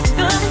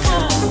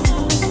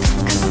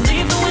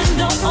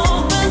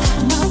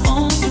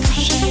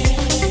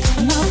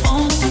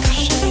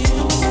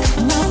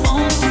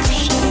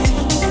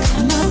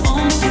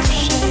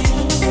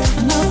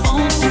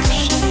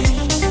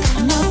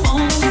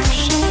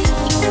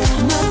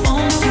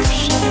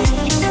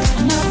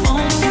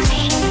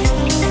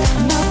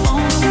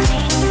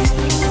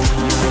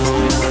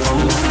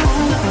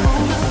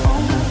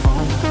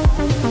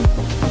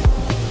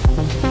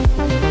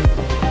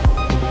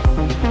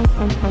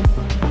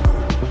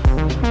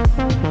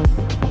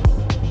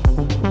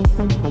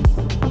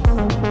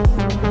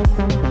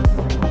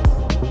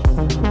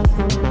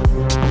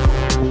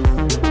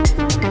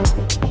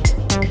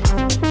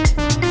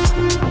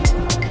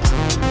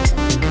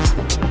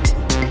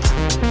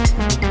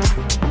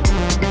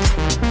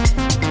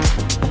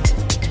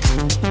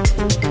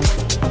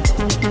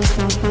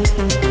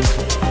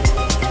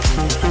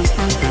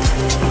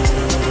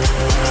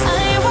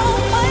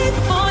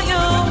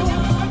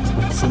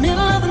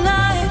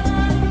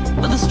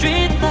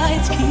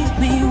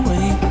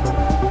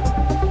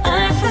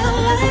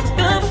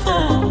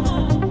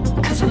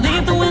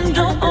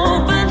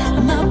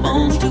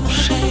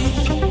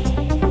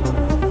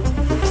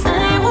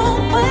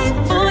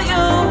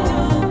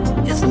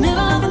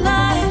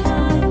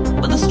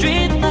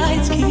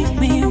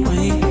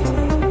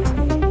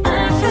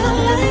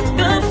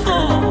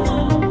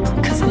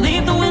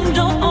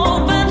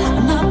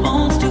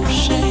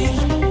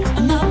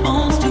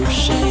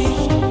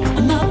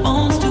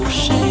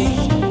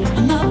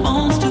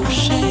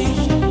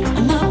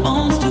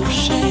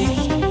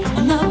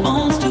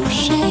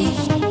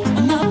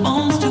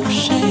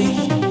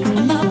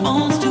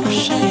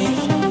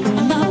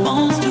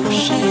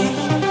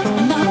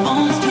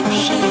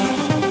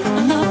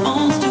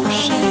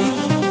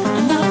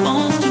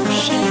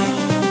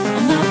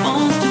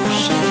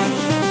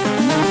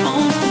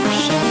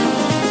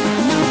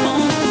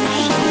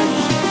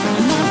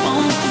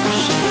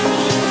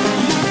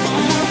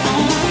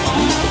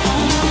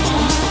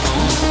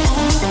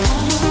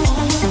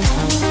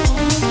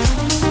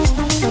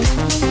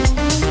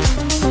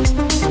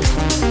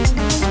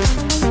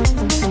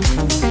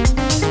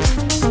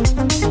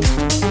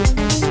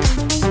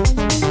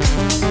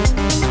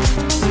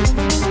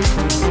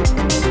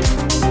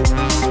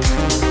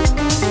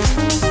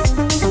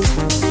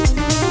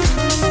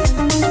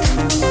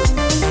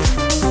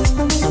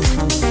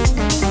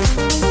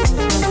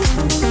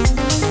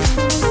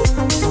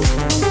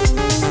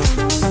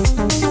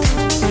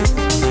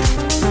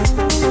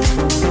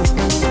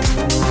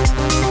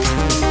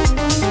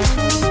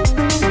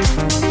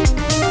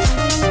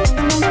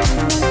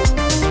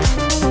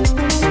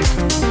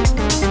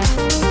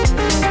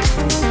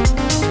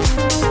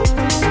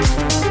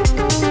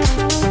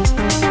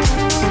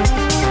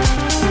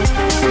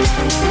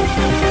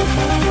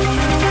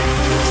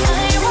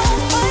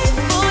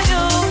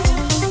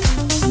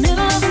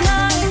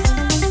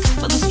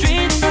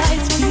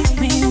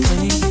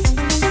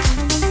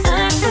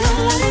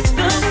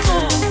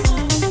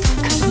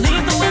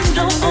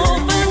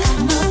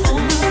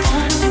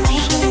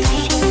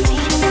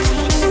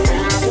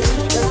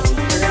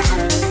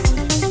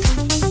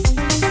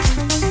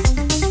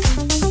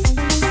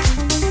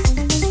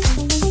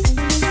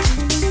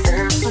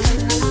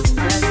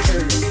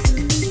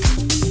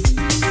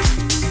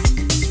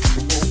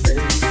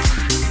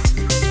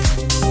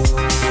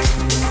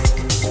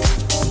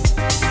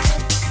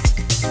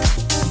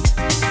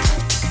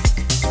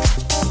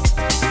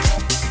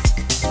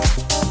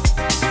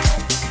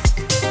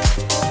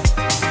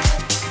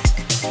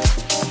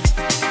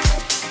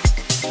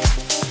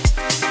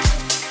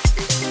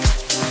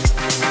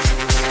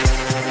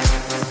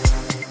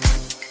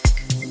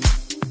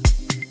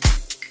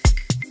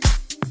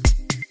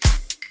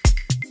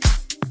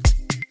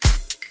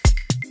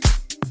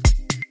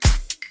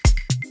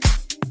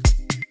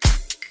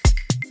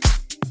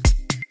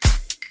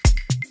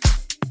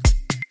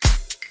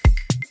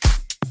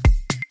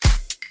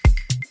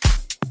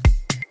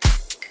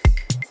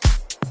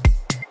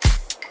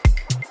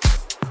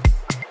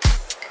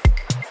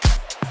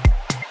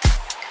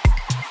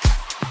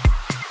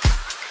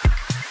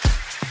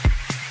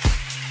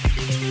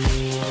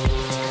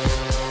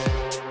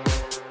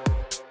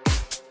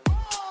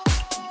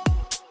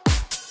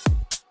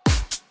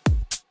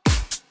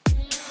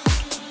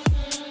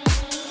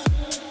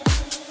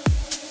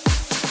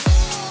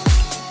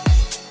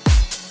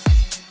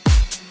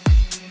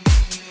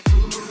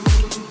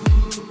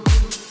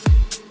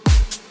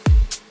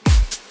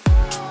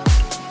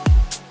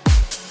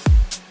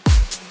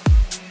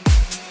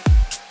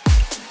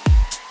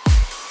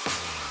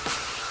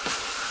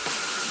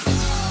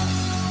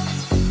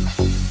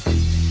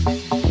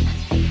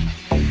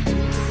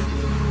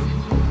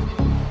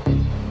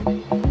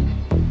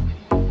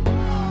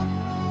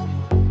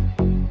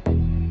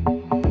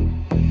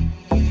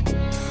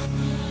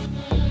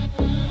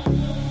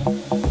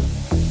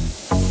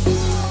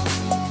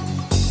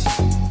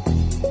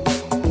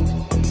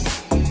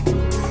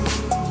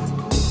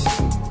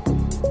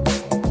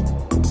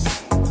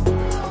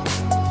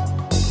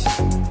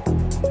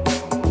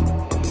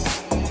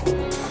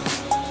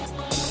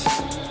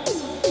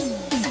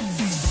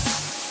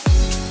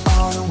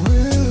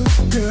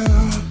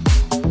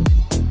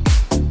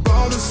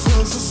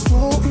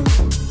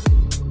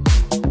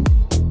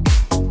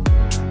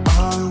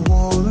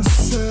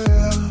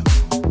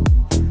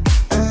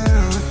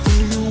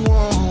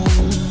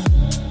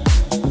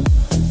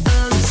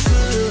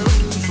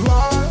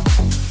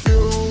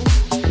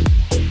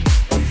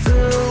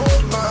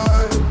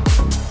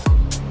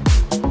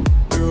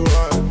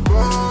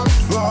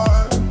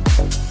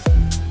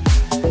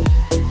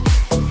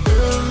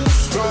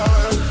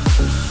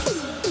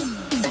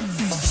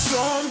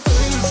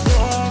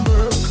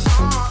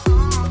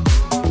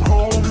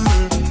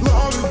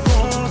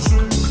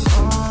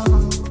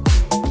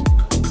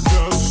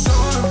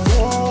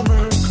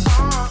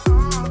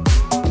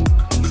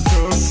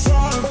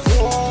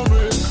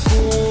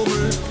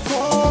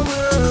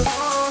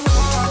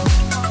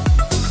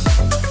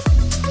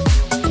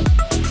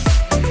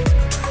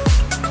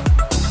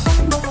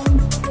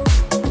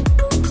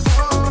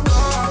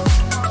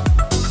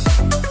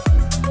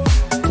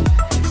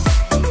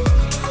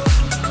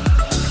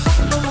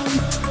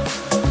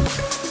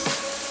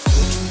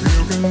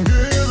can get